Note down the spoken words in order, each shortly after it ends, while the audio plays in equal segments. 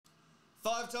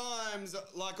5 times,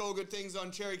 like all good things, on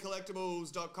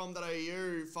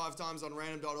cherrycollectibles.com.au, 5 times on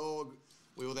random.org.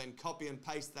 We will then copy and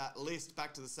paste that list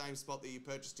back to the same spot that you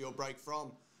purchased your break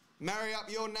from. Marry up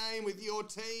your name with your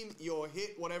team, your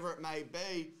hit, whatever it may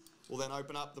be. We'll then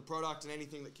open up the product, and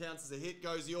anything that counts as a hit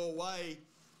goes your way.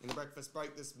 In the breakfast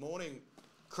break this morning,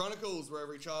 Chronicles, where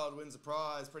every child wins a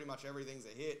prize. Pretty much everything's a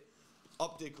hit.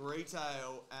 Optic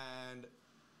Retail and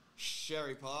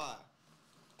Sherry Pie.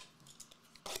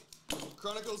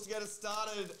 Chronicles to get us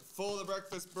started for the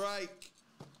breakfast break.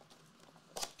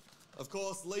 Of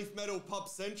course, Leaf Metal Pop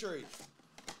Century.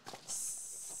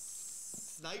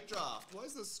 Snake Draft. Why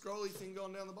is the scrolly thing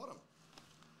going down the bottom?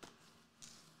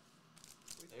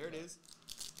 There it is.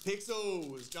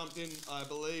 Pixel has jumped in, I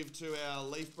believe, to our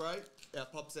Leaf break, our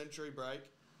Pop Century break.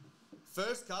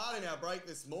 First card in our break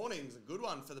this morning is a good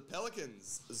one for the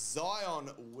Pelicans.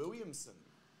 Zion Williamson,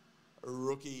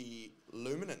 rookie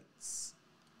luminance.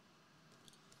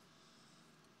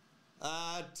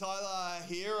 Tyler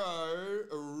Hero,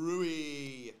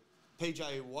 Rui,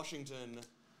 PJ Washington,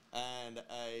 and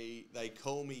a They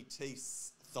Call Me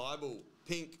Tease Thibault,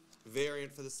 pink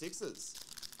variant for the Sixers.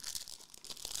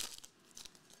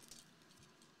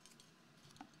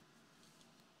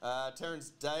 Terrence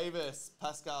Davis,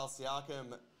 Pascal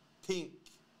Siakam, pink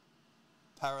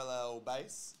parallel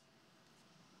base.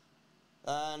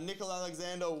 Nickel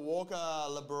Alexander-Walker,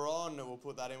 LeBron, we'll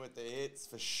put that in with the hits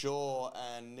for sure,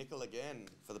 and nickel again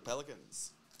for the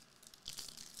Pelicans.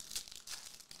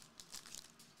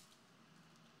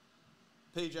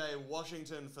 PJ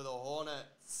Washington for the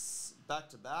Hornets,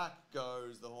 back-to-back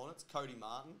goes the Hornets, Cody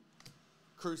Martin.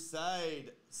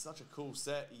 Crusade, such a cool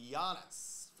set,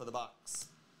 Giannis for the Bucks.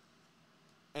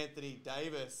 Anthony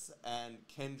Davis and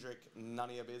Kendrick, none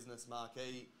of your business,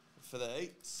 marquee for the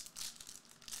Heat.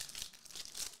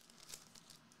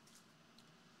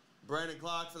 Brandon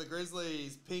Clark for the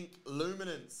Grizzlies. Pink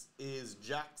luminance is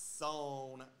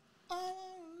Jackson.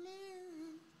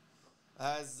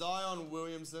 Zion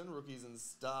Williamson, rookies and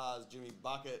stars. Jimmy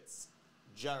Buckets.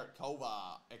 Jarrett Culver,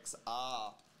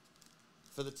 XR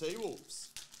for the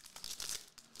T-Wolves.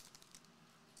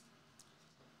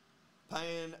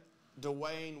 Paying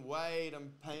Dwayne Wade.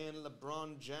 I'm paying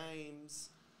LeBron James.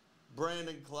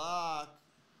 Brandon Clark.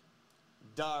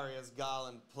 Darius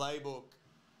Garland playbook.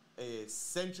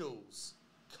 Essentials,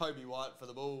 Kobe White for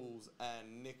the Bulls,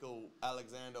 and Nickel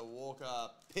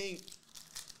Alexander-Walker, pink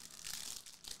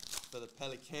for the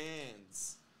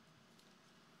Pelicans.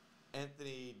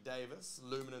 Anthony Davis,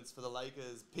 luminance for the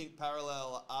Lakers, pink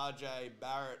parallel, RJ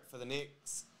Barrett for the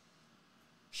Knicks.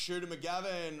 Shooter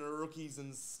McGavin, rookies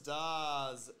and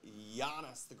stars.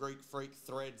 Giannis, the Greek Freak,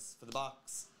 threads for the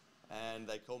Bucks, and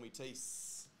They Call Me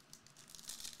Tease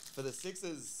for the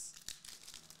Sixers.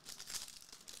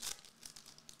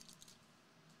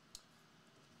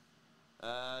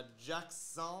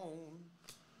 Jackson,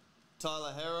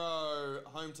 Tyler Hero,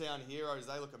 Hometown Heroes,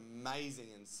 they look amazing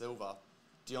in silver.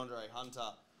 DeAndre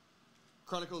Hunter.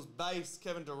 Chronicles base,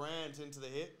 Kevin Durant into the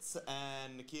hits,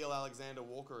 and Nickeil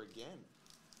Alexander-Walker again.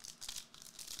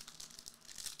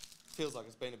 Feels like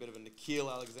it's been a bit of a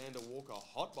Nickeil Alexander-Walker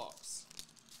hotbox.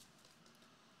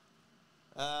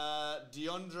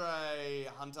 DeAndre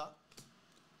Hunter.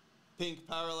 Pink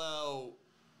parallel,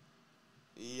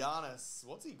 Giannis.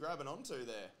 What's he grabbing onto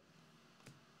there?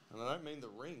 And I don't mean the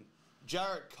ring.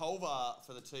 Jarrett Culver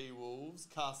for the T-Wolves,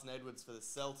 Carson Edwards for the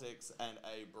Celtics, and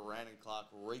a Brandon Clark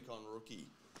Recon rookie.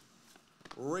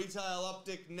 Retail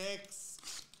Optic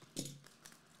next.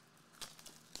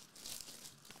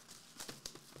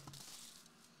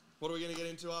 What are we going to get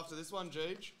into after this one,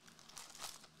 Jeej?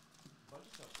 Bunch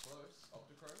of stuff close.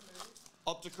 Optichrome, maybe?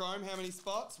 Optichrome, how many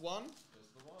spots? One?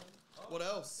 Just the one. Oh, what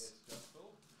else? It's just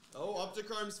full. Oh,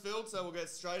 Optichrome's filled, so we'll get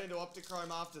straight into Optichrome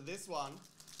after this one.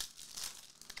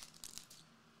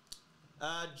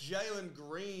 Jalen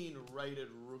Green, rated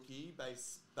rookie,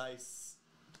 base,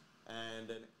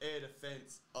 and an air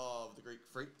defense of the Greek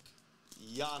Freak.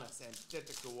 Giannis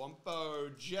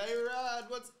Antetokounmpo. J-Rod,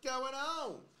 what's going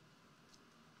on?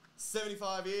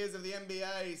 75 years of the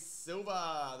NBA,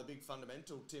 silver, the big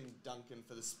fundamental, Tim Duncan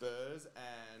for the Spurs,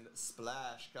 and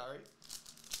Splash Curry.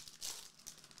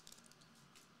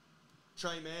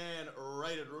 Trey Mann,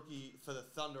 rated rookie for the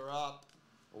Thunder Up.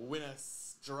 Winner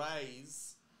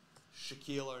Strays,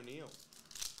 Shaquille O'Neal.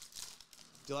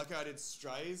 Do you like how I did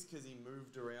Strays because he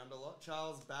moved around a lot?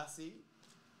 Charles Bassey.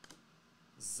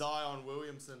 Zion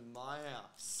Williamson, my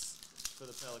house for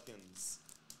the Pelicans.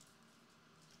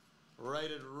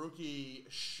 Rated rookie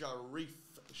Sheriff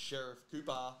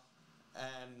Cooper,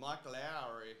 and Mike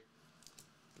Lowry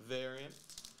variant.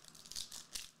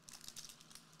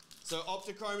 So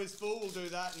Optichrome is full. We'll do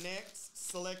that next.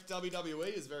 Select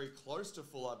WWE is very close to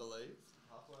full, I believe.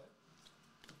 Halfway.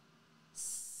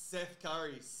 Seth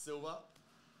Curry, silver.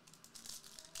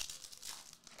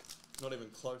 Not even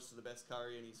close to the best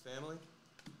Curry in his family.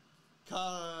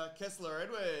 Kessler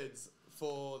Edwards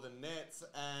for the Nets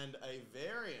and a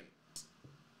variant.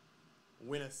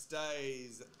 Winner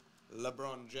stays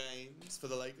LeBron James for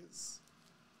the Lakers.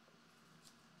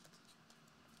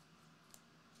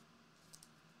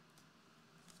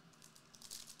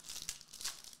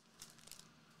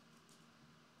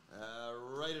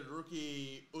 Rated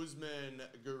rookie Usman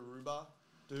Garuba.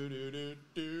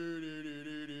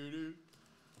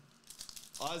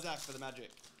 Isaac for the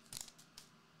Magic.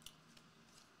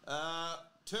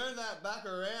 Turn that back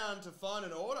around to find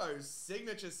an auto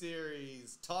signature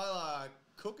series. Tyler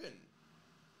Cookin.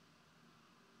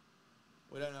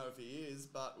 We don't know if he is,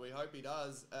 but we hope he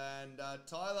does. And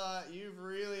Tyler, you've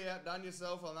really outdone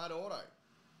yourself on that auto.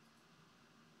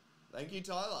 Thank you,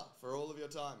 Tyler, for all of your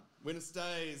time. Winner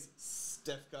stays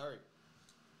Steph Curry.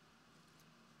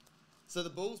 So the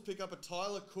Bulls pick up a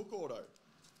Tyler Cook auto.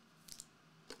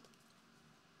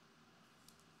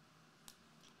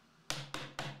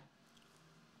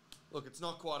 Look, it's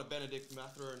not quite a Benedict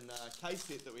Mathurin case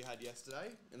hit that we had yesterday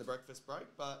in the breakfast break,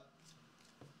 but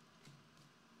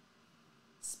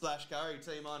Splash Curry,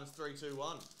 T-minus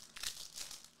 3-2-1.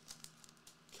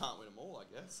 Can't win them all, I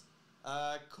guess.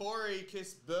 Corey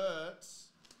Kiss Burt.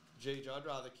 Gee, I'd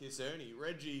rather kiss Ernie.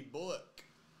 Reggie Bullock,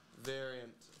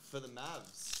 variant for the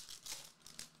Mavs.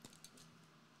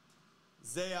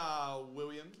 Zaire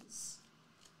Williams,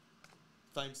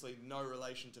 famously no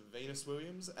relation to Venus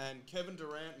Williams, and Kevin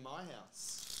Durant, my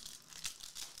house.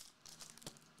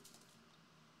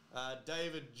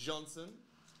 David Johnson.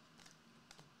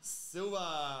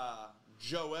 Silver,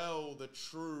 Joel, the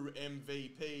true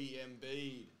MVP,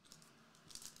 Embiid.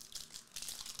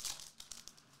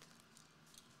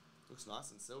 Looks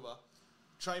nice in silver.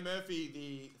 Trey Murphy,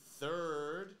 the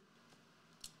third.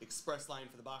 Express lane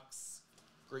for the Bucks.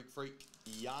 Greek freak,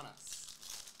 Giannis.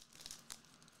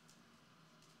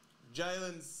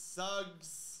 Jalen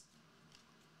Suggs.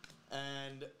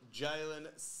 And Jalen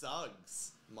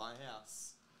Suggs, my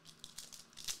house.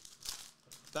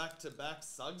 Back-to-back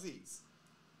Sugsies.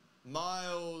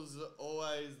 Miles,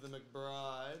 always the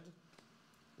McBride.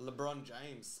 LeBron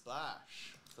James,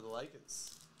 splash for the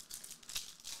Lakers.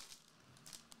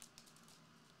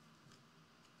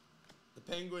 The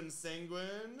Penguin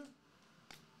Sanguine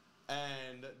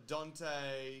and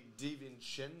Dante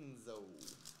DiVincenzo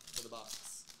for the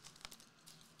Bucks.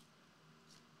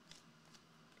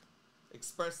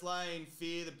 Express Lane,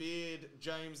 Fear the Beard,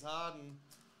 James Harden.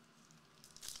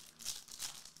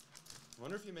 I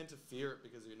wonder if you're meant to fear it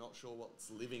because you're not sure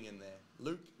what's living in there.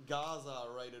 Luke Garza,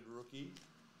 rated rookie,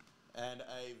 and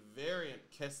a variant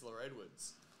Kessler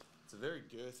Edwards. It's a very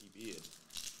girthy beard.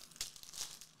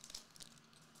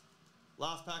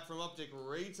 Last pack from Optic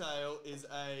Retail is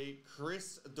a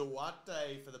Chris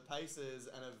Duarte for the Pacers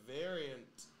and a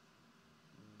variant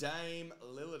Dame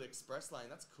Lillard Express Lane.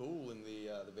 That's cool in the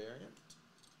variant.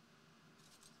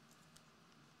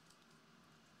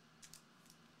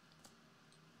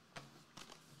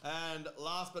 And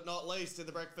last but not least, in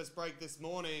the breakfast break this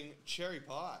morning, cherry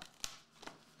pie.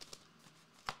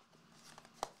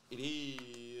 It is...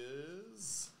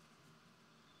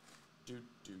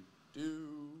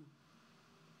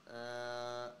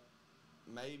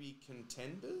 maybe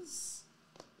Contenders?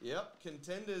 Yep,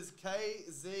 Contenders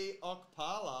KZ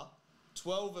Okpala,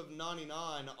 12 of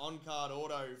 99 on-card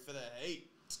auto for the Heat.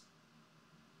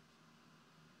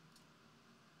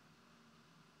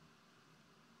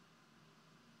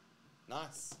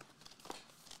 Nice.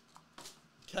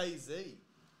 KZ.